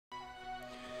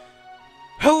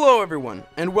Hello everyone,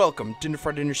 and welcome, Dinner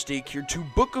Fried Dinner Steak here to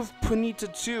Book of Potentia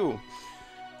 2.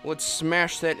 Let's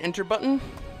smash that enter button,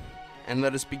 and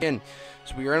let us begin.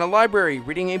 So we are in a library,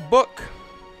 reading a book.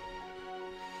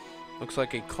 Looks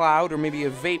like a cloud, or maybe a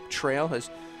vape trail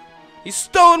He's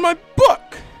stolen my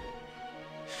book!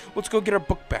 Let's go get our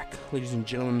book back, ladies and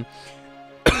gentlemen.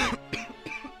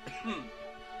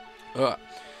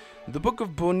 The Book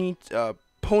of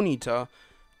Potentia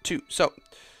 2. So,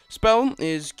 spell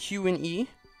is Q and E.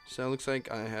 So it looks like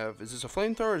I have, is this a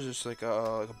flamethrower or is this like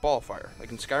a ball fire?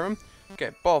 Like in Skyrim?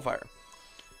 Okay, ball fire.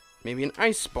 Maybe an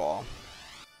ice ball.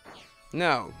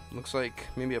 No, looks like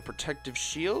maybe a protective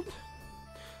shield.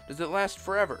 Does it last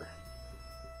forever?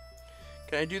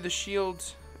 Can I do the shield?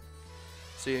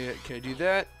 See, can I do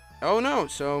that? Oh no,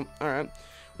 so, alright.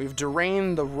 We've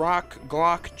Durain the Rock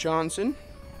Glock Johnson.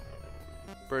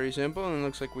 Pretty simple, and it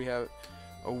looks like we have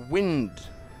a wind.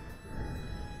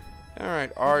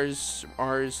 Alright, R is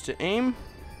to aim.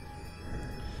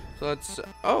 So let's,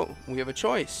 oh, we have a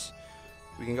choice.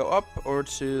 We can go up or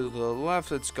to the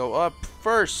left. Let's go up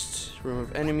first.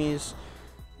 Remove enemies.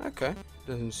 Okay,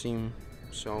 doesn't seem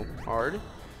so hard.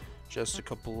 Just a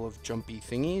couple of jumpy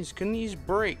thingies. Can these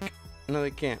break? No,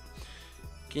 they can't.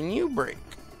 Can you break?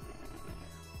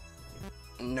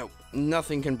 Nope,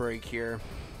 nothing can break here.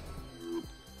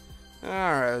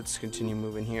 Alright, let's continue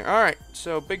moving here. Alright,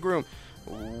 so big room.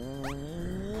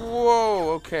 Whoa,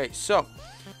 okay, so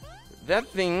that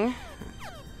thing,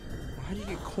 how do you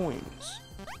get coins?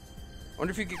 I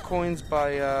wonder if you get coins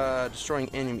by destroying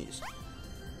enemies.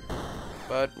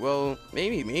 But, well,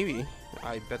 maybe.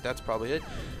 I bet that's probably it.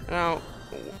 Now,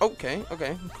 okay,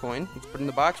 coin. Let's put it in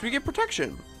the box. We get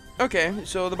protection. Okay,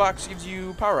 so the box gives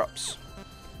you power-ups.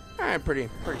 Alright, pretty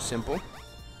simple.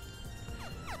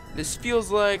 This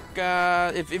feels like,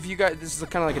 if you got, this is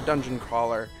kind of like a dungeon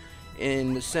crawler.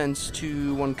 In the sense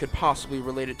to, one could possibly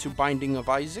relate it to Binding of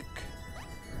Isaac.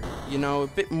 You know, a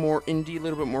bit more indie, a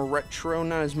little bit more retro,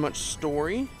 not as much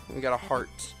story. We got a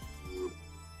heart.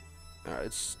 Alright,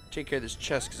 let's take care of this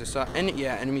chest, because I saw,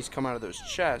 enemies come out of those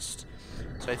chests.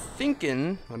 So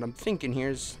what I'm thinking here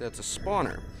is that's a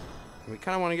spawner. And we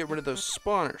kind of want to get rid of those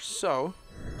spawners. So,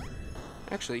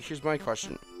 actually, here's my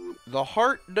question. The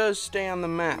heart does stay on the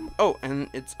map. Oh, and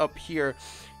it's up here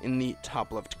in the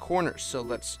top left corner. So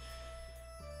let's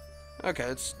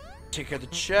take care of the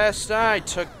chest. I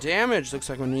took damage. Looks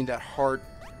like we need that heart.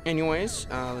 Anyways,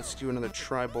 let's do another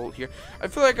tri-bolt here. I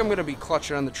feel like I'm going to be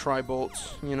clutching on the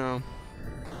tri-bolt, you know.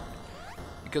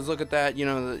 Because look at that, you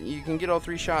know, you can get all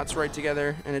three shots right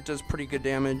together, and it does pretty good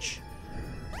damage.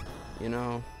 You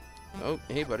know. Oh,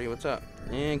 hey buddy, what's up?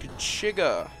 And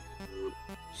Kachiga.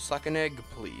 Suck an egg,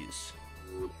 please.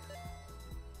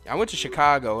 I went to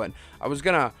Chicago, and I was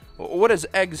gonna... What does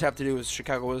eggs have to do with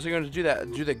Chicago? Was I gonna do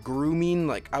that? Do the grooming?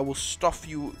 Like, I will stuff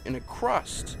you in a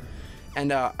crust.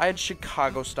 And I had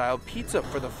Chicago-style pizza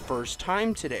for the first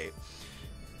time today.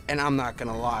 And I'm not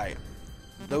gonna lie.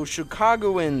 Those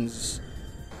Chicagoans,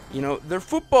 you know, their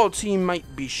football team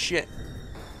might be shit.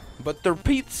 But their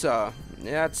pizza,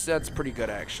 that's pretty good,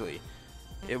 actually.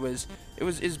 It was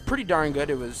pretty darn good.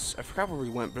 It was, I forgot where we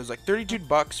went, but it was like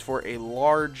 $32 for a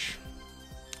large,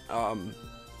 why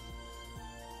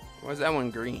is that one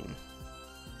green?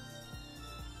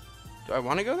 Do I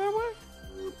want to go that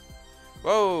way?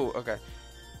 Whoa, okay.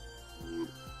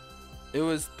 It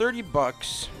was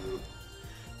 $30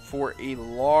 for a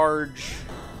large,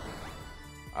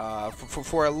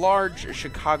 for a large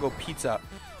Chicago pizza.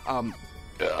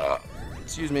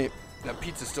 Excuse me. That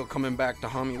pizza's still coming back to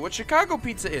haunt me. What Chicago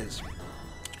pizza is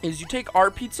you take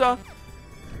our pizza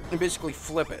and basically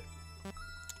flip it.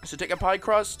 So take a pie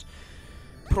crust,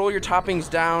 put all your toppings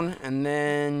down, and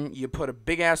then you put a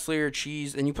big-ass layer of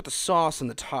cheese, and you put the sauce on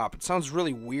the top. It sounds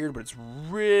really weird, but it's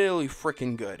really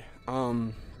freaking good.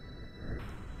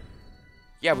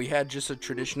 Yeah, we had just a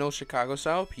traditional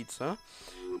Chicago-style pizza.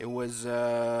 It was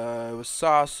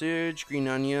sausage, green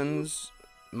onions,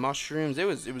 mushrooms. It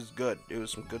was good. It was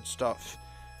some good stuff.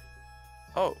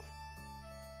 Oh,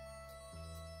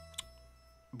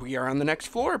 we are on the next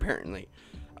floor apparently.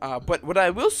 But what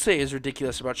I will say is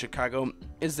ridiculous about Chicago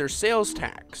is their sales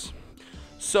tax.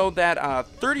 So that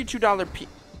 $32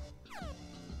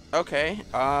 okay,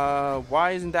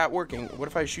 why isn't that working? What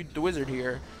if I shoot the wizard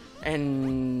here,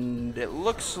 and it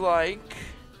looks like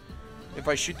if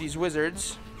I shoot these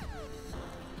wizards,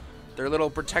 their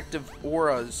little protective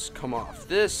auras come off.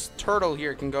 This turtle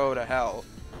here can go to hell.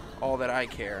 All that I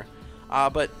care.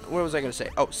 But what was I going to say?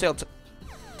 Oh,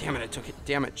 damn it, I took it.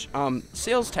 Damage.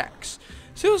 Sales tax.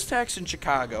 Sales tax in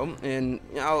Chicago, and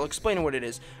I'll explain what it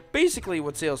is. Basically,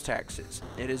 what sales tax is.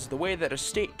 It is the way that a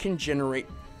state can generate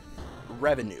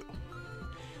revenue.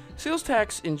 Sales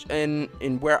tax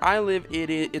in where I live,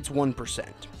 it's 1%.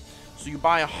 So you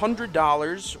buy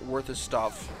 $100 worth of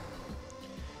stuff.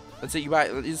 Let's say you buy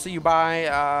let's say you pay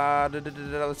a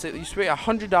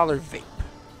 $100 vape.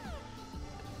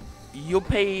 You'll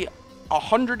pay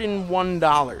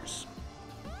 $101.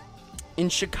 In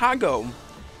Chicago,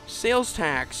 sales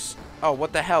tax. Oh,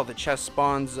 what the hell? The chest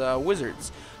spawns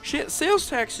wizards. Sales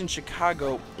tax in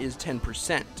Chicago is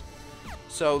 10%.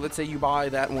 So let's say you buy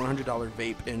that $100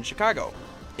 vape in Chicago.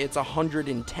 It's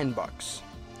 $110.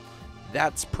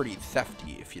 That's pretty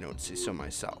thefty, if you don't say so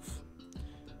myself.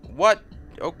 What?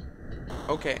 Oh,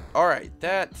 okay. Alright.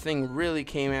 That thing really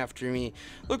came after me.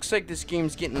 Looks like this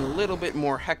game's getting a little bit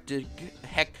more hectic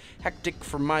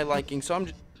for my liking. So I'm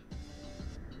just...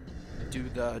 Do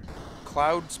the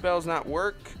cloud spells not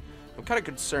work? I'm kind of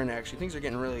concerned, actually. Things are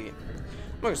getting really... I'm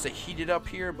not going to say heated up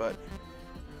here, but...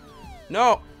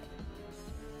 No!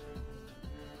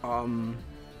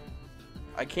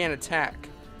 I can't attack.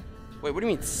 Wait, what do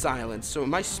you mean silence? So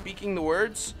am I speaking the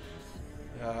words?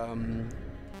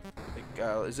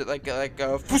 Is it like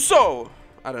Fuso?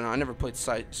 I don't know. I never played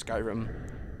Skyrim.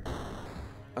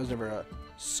 I was never a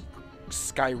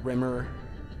Skyrimmer.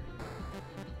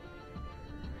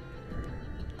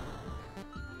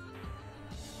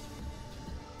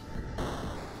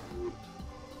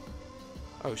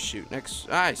 Oh shoot! Next,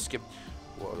 I skipped.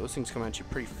 Whoa, those things come at you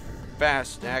pretty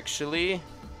fast, actually.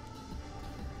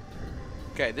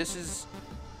 Okay, this is...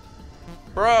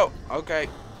 Bro! Okay.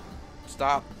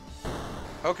 Stop.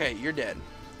 Okay, you're dead.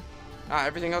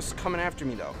 Everything else is coming after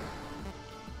me, though.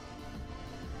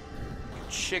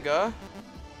 Chiga.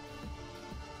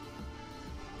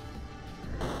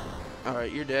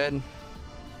 Alright, you're dead.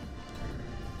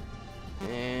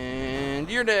 And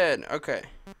you're dead. Okay.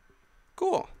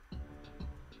 Cool.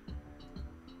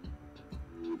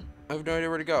 I have no idea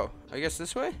where to go. I guess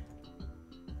this way?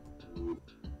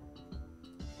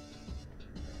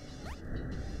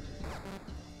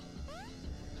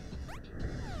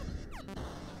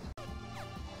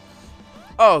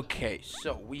 Okay,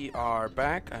 so we are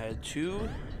back. I had to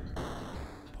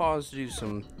pause to do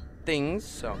some things.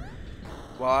 So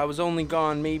while I was only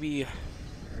gone maybe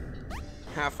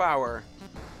half hour,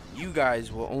 you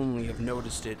guys will only have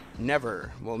noticed it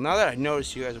never. Well, now that I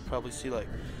noticed, you guys will probably see like,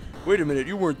 wait a minute,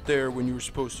 you weren't there when you were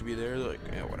supposed to be there. Like,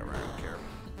 yeah, whatever, I don't care.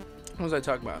 What was I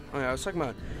talking about? Oh yeah, I was talking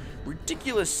about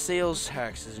ridiculous sales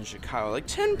taxes in Chicago, like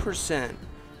 10%.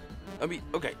 I mean,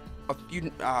 okay,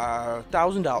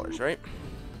 $1,000, right?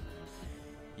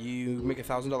 You make a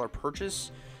 $1,000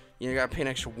 purchase, you gotta pay an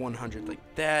extra 100,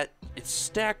 like that. It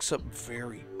stacks up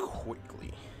very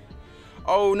quickly.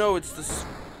 Oh no, it's the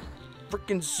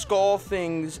freaking skull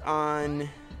things on.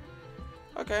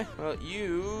 Okay, well,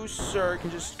 you, sir,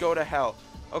 can just go to hell.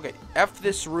 Okay, F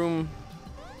this room.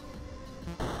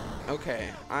 Okay,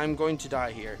 I'm going to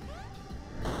die here.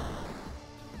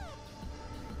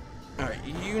 Alright,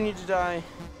 you need to die.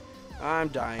 I'm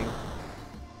dying.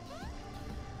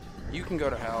 You can go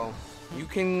to hell. You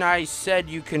can, I said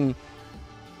you can.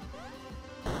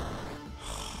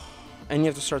 And you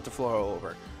have to start the floor all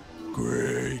over.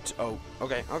 Great. Oh,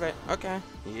 okay, okay, okay.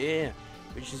 Yeah.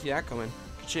 We should see that coming.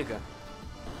 Kachiga.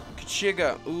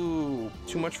 Kachiga. Ooh,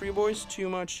 too much for you boys? Too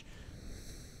much.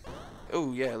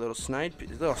 Oh yeah, a little side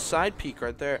peek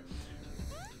right there.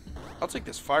 I'll take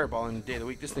this fireball any day of the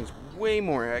week. This thing's way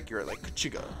more accurate. Like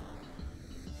Kachiga.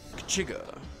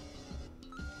 Kachiga.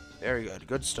 Very good.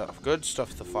 Good stuff. Good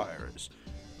stuff. The fire is.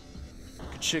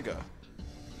 Kachiga.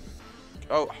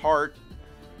 Oh, heart.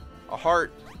 A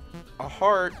heart. A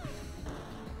heart.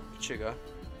 Kachiga.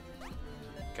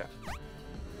 Okay.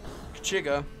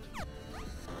 Kachiga.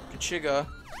 Kachiga.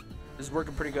 This is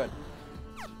working pretty good.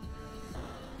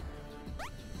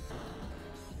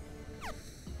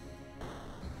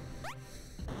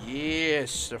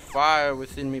 Yes, the fire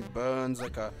within me burns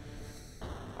like a,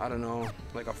 I don't know,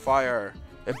 like a fire.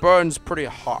 It burns pretty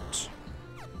hot.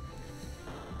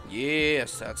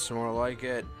 Yes, that's more like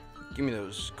it. Give me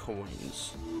those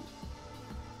coins.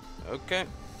 Okay.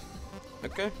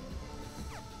 Okay.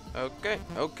 Okay.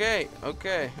 Okay.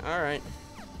 Okay. Alright.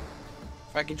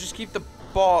 If I can just keep the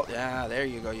ball. Ah, there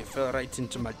you go. You fell right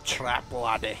into my trap,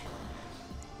 laddie.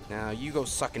 Now you go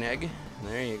suck an egg.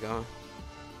 There you go.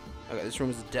 Okay, this room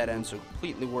is a dead end, so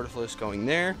completely worthless going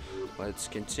there. Let's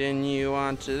continue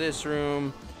on to this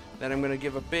room. Then I'm going to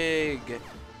give a big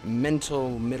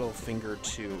mental middle finger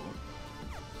to.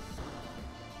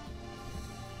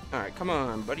 Alright, come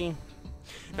on, buddy.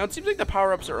 Now, it seems like the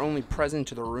power-ups are only present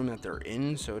to the room that they're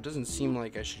in, so it doesn't seem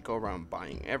like I should go around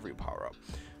buying every power-up.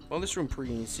 Well, this room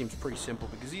seems pretty simple,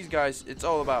 because these guys, it's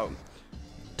all about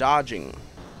dodging.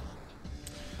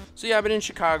 So yeah, I've been in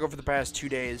Chicago for the past 2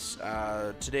 days.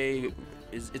 Today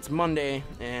it's Monday,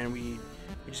 and we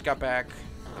just got back.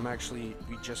 We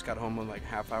just got home like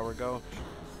half hour ago.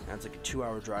 That's like a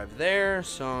 2-hour drive there,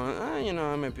 so you know,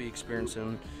 I might be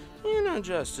experiencing, you know,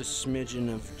 just a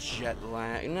smidgen of jet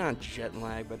lag. Not jet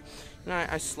lag, but you know,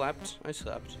 I slept.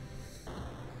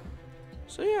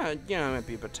 So yeah, I might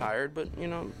be a bit tired, but you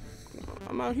know,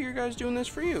 I'm out here, guys, doing this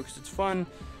for you because it's fun.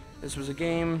 This was a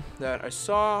game that I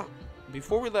saw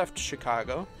before we left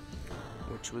Chicago,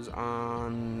 which was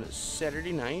on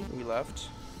Saturday night. We left.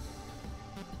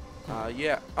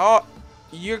 Yeah. Oh,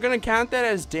 you're gonna count that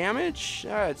as damage?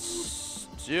 That's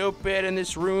stupid. In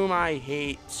this room, I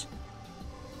hate.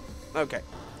 Okay.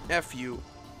 F you.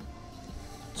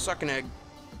 Suck an egg.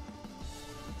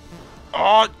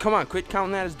 Oh, come on. Quit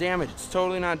counting that as damage. It's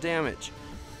totally not damage.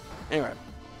 Anyway.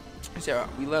 So,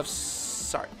 we left.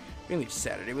 Sorry. We didn't leave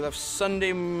Saturday. We left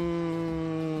Sunday.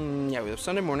 Yeah, we left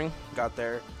Sunday morning. Got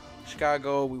there.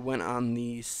 Chicago. We went on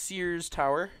the Sears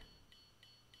Tower.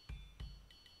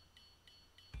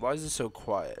 Why is this so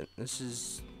quiet? This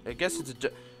is... I guess it's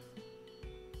a...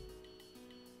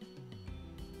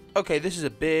 Okay, this is a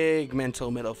big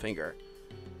mental middle finger.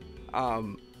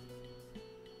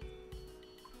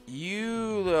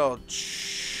 You little...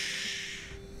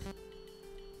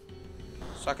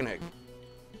 Suck an egg.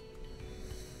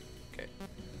 Okay.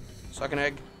 Suck an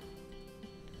egg.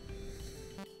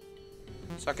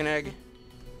 Suck an egg.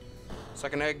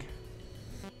 Suck an egg.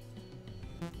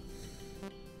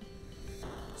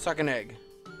 Suck an egg.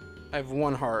 I have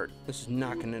 1 heart. This is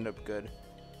not gonna end up good.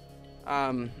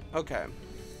 Okay.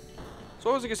 So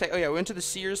what was I gonna say? Oh yeah, we went to the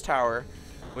Sears Tower,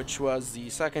 which was the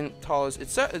second tallest.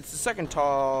 It's the second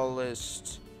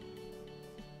tallest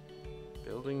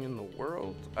building in the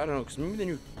world. I don't know, because maybe the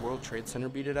new World Trade Center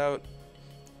beat it out.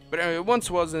 But anyway, it once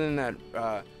was, and then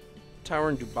that tower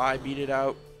in Dubai beat it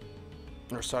out,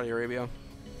 or Saudi Arabia.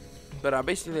 But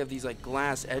basically, they have these like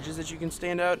glass edges that you can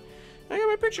stand out. I got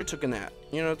my picture took in that.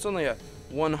 You know, it's only a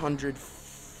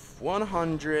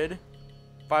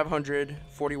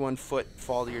 541 foot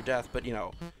fall to your death, but you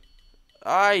know,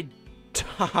 I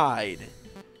died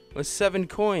with 7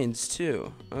 coins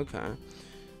too. Okay,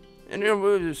 and you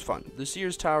know, it was fun. The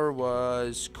Sears Tower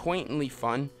was quaintly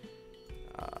fun.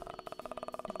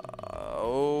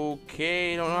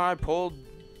 Okay, don't know how I pulled.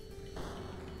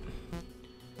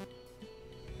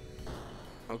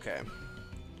 Okay.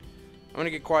 I'm gonna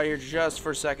get quiet here just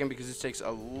for a second because this takes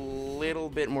a little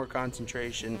bit more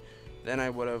concentration than I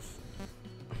would have.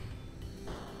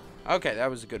 Okay, that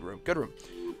was a good room. Good room.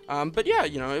 But yeah,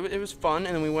 you know, it was fun,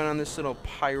 and then we went on this little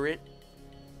pirate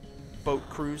boat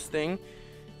cruise thing.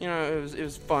 You know, it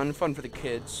was fun for the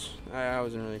kids. I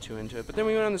wasn't really too into it. But then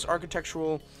we went on this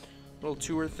architectural little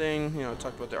tour thing. You know,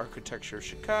 talked about the architecture of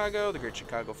Chicago, the Great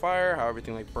Chicago Fire, how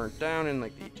everything like burnt down in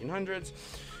like the 1800s,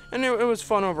 and it was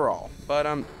fun overall. But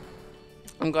I'm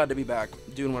glad to be back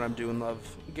doing what I'm doing. Love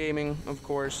gaming, of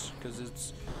course,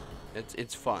 because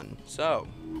it's fun. So,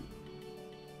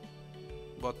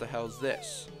 what the hell's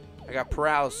this? I got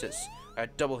paralysis. I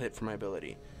got double hit for my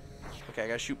ability. Okay, I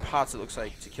gotta shoot pots, it looks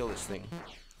like, to kill this thing.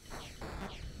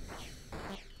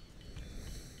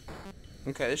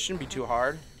 Okay, this shouldn't be too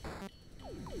hard.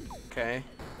 Okay.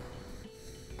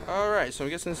 Alright, so I'm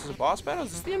guessing this is a boss battle?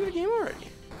 Is this the end of the game already?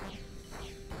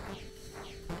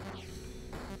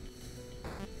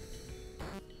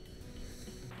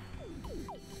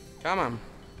 Come on.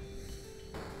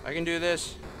 I can do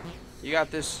this. You got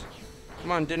this.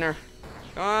 Come on, dinner.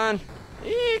 Come on.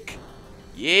 Eek.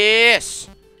 Yes.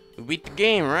 We beat the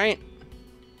game, right?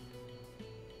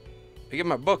 I get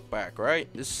my book back, right?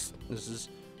 This is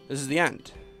the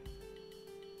end.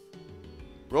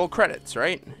 Roll credits,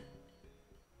 right?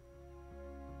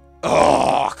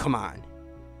 Oh, come on.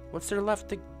 What's there left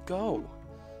to go?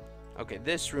 Okay,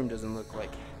 this room doesn't look like...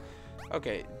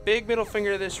 Okay, big middle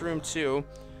finger to this room, too.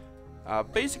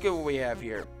 Basically what we have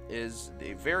here is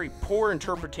a very poor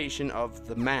interpretation of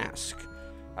the mask.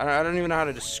 I don't even know how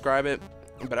to describe it,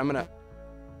 but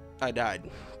I died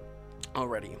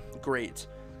already. Great.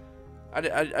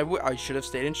 I should have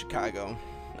stayed in Chicago.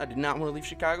 I did not want to leave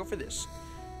Chicago for this.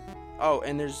 Oh,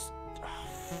 and there's...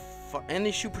 and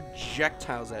they shoot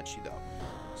projectiles at you, though.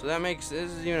 So that makes...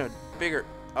 This is even a bigger...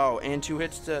 Oh, and 2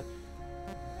 hits to...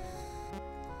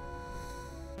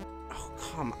 Oh,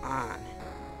 come on.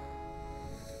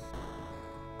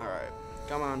 Alright.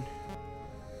 Come on.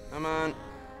 Come on.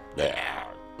 Yeah.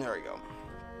 There we go.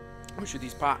 I'm gonna shoot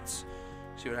these pots.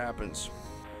 See what happens.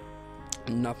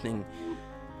 Nothing.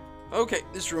 Okay,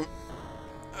 this room.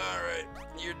 Alright.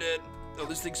 You're dead. Oh,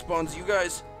 this thing spawns you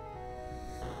guys.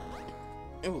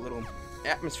 Ooh, a little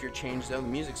atmosphere change, though. The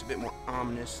music's a bit more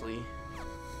ominously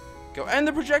go. And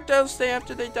the projectiles stay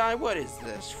after they die. What is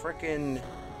this? Frickin'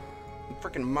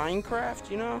 Minecraft,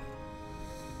 you know?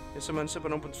 If someone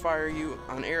opens fire you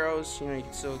on arrows, you know, you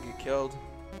can still get killed.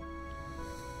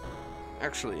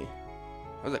 Actually,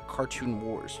 that was at Cartoon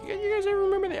Wars. You guys ever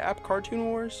remember the app Cartoon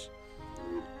Wars?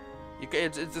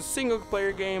 It's a single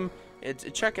player game.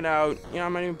 Check it out. You know, I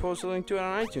might even post a link to it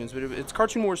on iTunes. But it's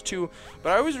Cartoon Wars 2.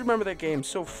 But I always remember that game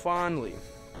so fondly.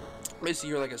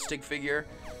 Basically, you're like a stick figure,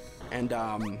 and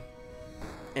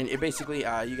it basically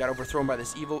you got overthrown by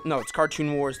this evil. No, it's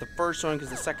Cartoon Wars, the first one, because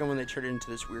the second one they turned it into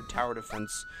this weird tower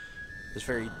defense. This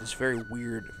very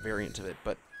weird variant of it.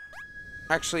 But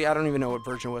actually, I don't even know what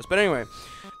version it was. But anyway,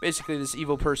 basically, this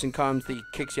evil person comes, he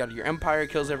kicks you out of your empire,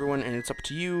 kills everyone, and it's up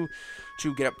to you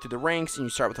to get up through the ranks. And you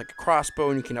start with like a crossbow,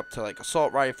 and you can up to like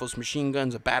assault rifles, machine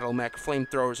guns, a battle mech,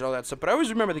 flamethrowers, all that stuff. But I always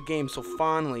remember the game so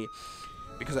fondly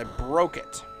because I broke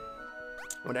it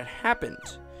when it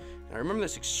happened. And I remember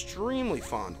this extremely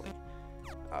fondly.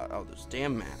 Oh, those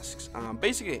damn masks.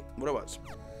 Basically, what it was.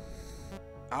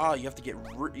 Oh, you have to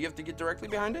get directly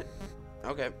behind it.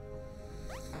 Okay.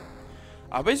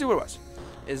 Basically what it was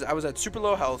is I was at super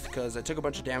low health because I took a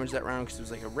bunch of damage that round because it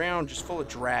was like a round just full of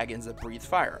dragons that breathe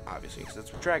fire, obviously, because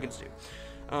that's what dragons do.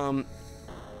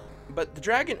 But the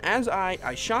dragon, as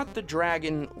I shot the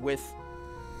dragon with,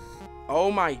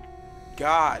 oh my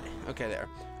god, okay, there.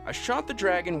 I shot the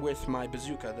dragon with my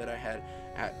bazooka that I had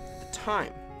at the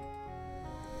time.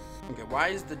 Okay, why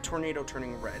is the tornado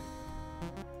turning red?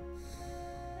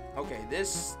 Okay,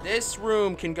 this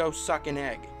room can go suck an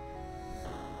egg.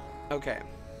 Okay.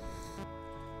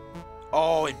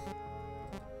 Oh,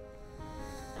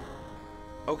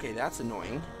 okay, that's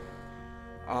annoying.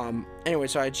 Anyway,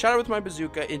 so I shot it with my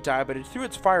bazooka, it died, but it threw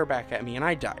its fire back at me, and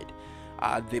I died.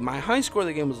 My high score of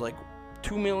the game was like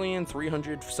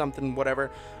 2,300,000 something,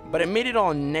 whatever, but it made it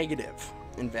all negative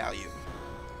in value.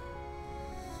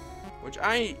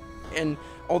 And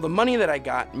all the money that I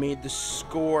got made the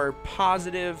score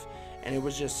positive, and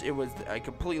I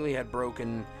completely had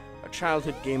broken a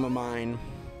childhood game of mine.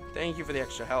 Thank you for the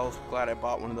extra health. Glad I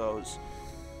bought one of those.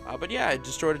 But yeah, I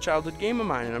destroyed a childhood game of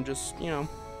mine, and I'm just, you know,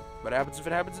 what happens if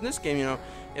it happens in this game, you know?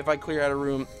 If I clear out a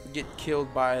room, get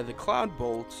killed by the cloud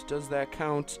bolt, does that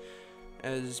count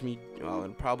as me? Well,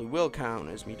 it probably will count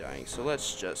as me dying. So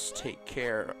let's just take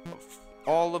care of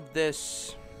all of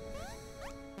this.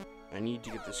 I need to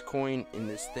get this coin in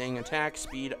this thing. Attack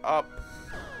speed up.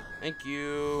 Thank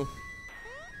you.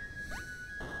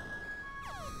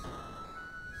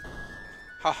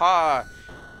 Haha.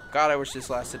 God, I wish this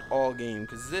lasted all game,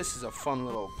 because this is a fun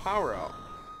little power out.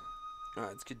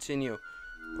 Alright, let's continue.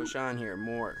 Push on here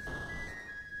more.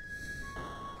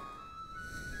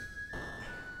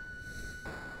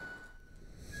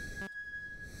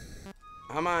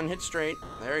 Come on, hit straight.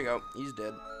 There you go. He's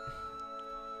dead.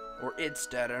 Or it's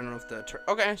dead. I don't know if the...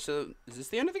 Okay, so is this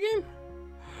the end of the game?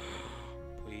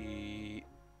 Please.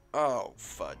 Oh,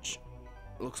 fudge.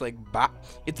 It looks like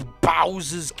it's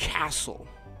Bowser's castle.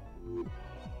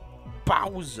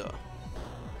 Bowser.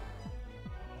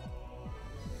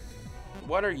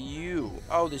 What are you?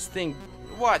 Oh, this thing.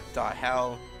 What the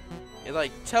hell? It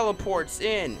like teleports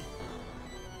in.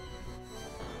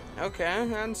 Okay,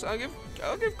 and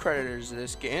I'll give creditors to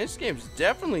this game. This game's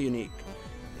definitely unique.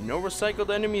 No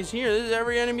recycled enemies here.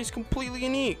 Every enemy's completely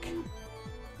unique.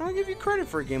 I'll give you credit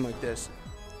for a game like this.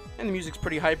 And the music's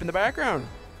pretty hype in the background.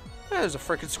 Ah, there's a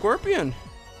frickin' scorpion.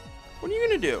 What are you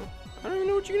gonna do? I don't even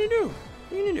know what you're gonna do.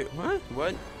 What are you gonna do? Huh?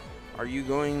 What are you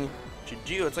going to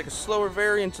do? It's like a slower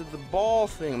variant of the ball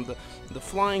thing. The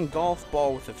flying golf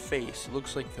ball with a face. It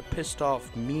looks like the pissed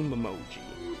off meme emoji.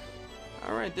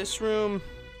 Alright, this room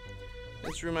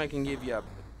I can give you a...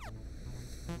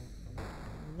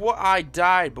 What? I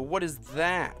died, but what is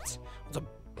that? It's a...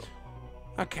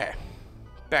 Okay.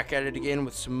 Back at it again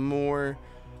with some more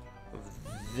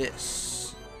of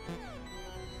this.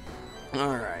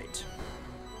 Alright.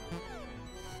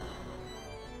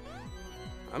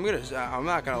 I'm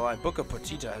not gonna lie, Book of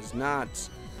Potentia has not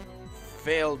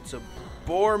failed to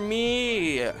bore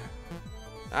me.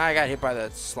 I got hit by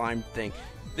that slime thing.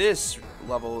 This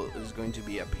level is going to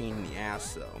be a pain in the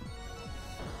ass, though.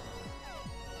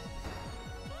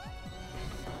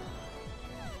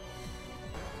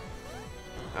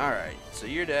 Alright, so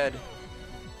you're dead.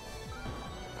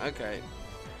 Okay.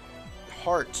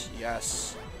 Heart,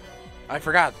 yes. I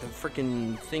forgot, the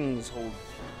freaking things hold,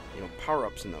 you know,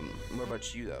 power-ups in them. What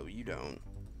about you, though? You don't.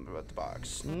 What about the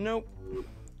box? Nope.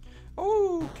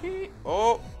 Okay.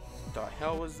 Oh, what the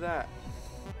hell was that?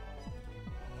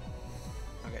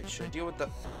 Okay, should I deal with the...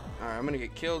 Alright, I'm gonna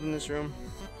get killed in this room.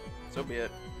 So be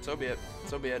it. So be it.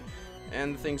 So be it.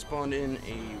 And the thing spawned in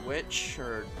a witch,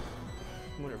 or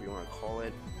whatever you want to call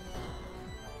it.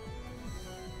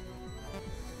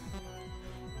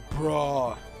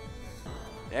 Bruh.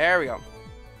 There we go.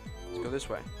 Let's go this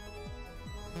way.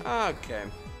 Okay.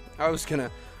 I was gonna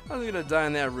die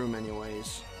in that room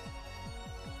anyways.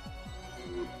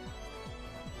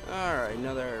 Alright,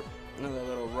 another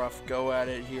little rough go at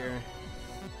it here.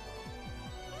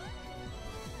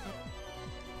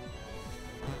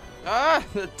 Ah,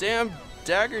 the damn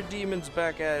dagger demon's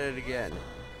back at it again.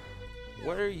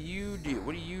 What do you do?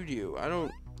 What do you do? I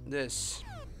don't... This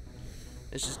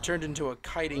just turned into a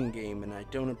kiting game, and I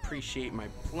don't appreciate my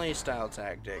playstyle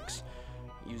tactics.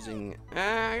 Using...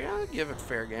 I'll give it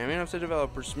fair game. I mean, if the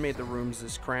developers made the rooms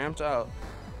this cramped, I'll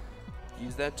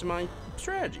use that to my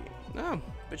strategy. Oh,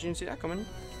 but you didn't see that coming.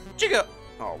 Chica!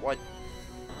 Oh, what?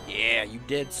 Yeah, you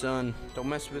dead, son. Don't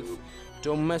mess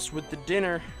with the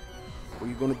dinner. Or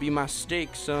you're gonna be my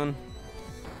steak, son.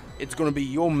 It's gonna be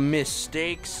your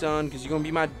mistake, son, because you're gonna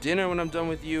be my dinner when I'm done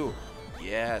with you.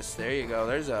 Yes, there you go.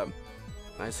 There's a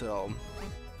nice little...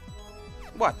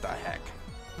 What the heck?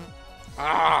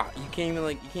 Ah, you can't even,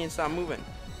 like, you can't stop moving.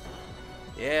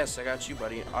 Yes, I got you,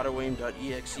 buddy.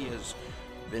 AutoAim.exe has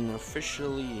been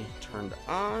officially turned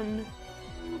on,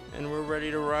 and we're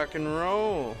ready to rock and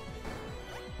roll.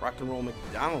 Rock and roll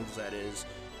McDonald's, that is.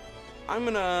 I'm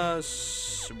gonna...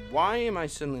 Why am I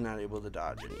suddenly not able to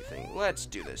dodge anything? Let's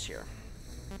do this here.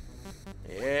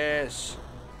 Yes.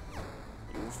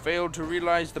 You failed to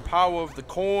realize the power of the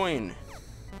coin.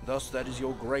 Thus, that is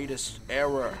your greatest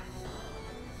error.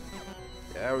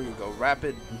 There you go.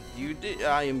 Rapid.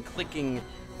 I am clicking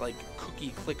like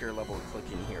cookie clicker level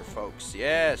clicking here, folks.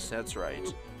 Yes, that's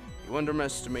right. You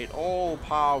underestimate all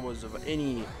powers of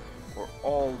any or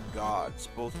all gods,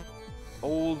 both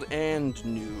old and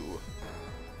new.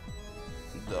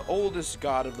 The oldest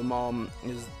god of them all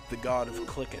is the god of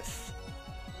clicketh.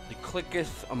 The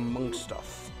clicketh amongst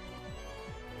us.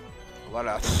 A lot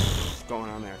of going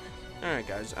on there. Alright,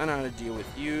 guys, I know how to deal with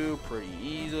you pretty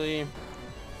easily.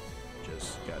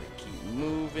 Just gotta keep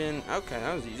moving. Okay,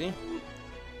 that was easy.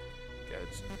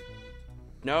 Guys.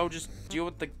 No, just deal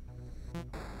with the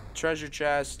treasure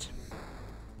chest.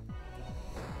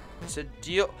 I said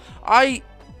deal.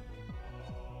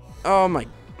 Oh my.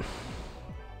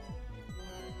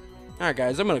 Alright,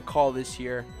 guys, I'm gonna call this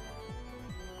here.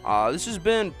 This has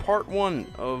been part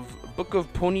 1 of Book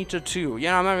of Potentia 2.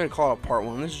 Yeah, I'm not gonna call it part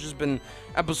 1. This has just been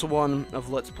episode 1 of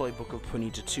Let's Play Book of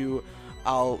Potentia 2.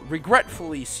 I'll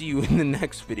regretfully see you in the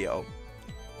next video.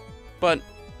 But,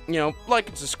 you know, like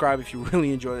and subscribe if you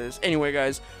really enjoy this. Anyway,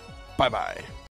 guys, bye-bye.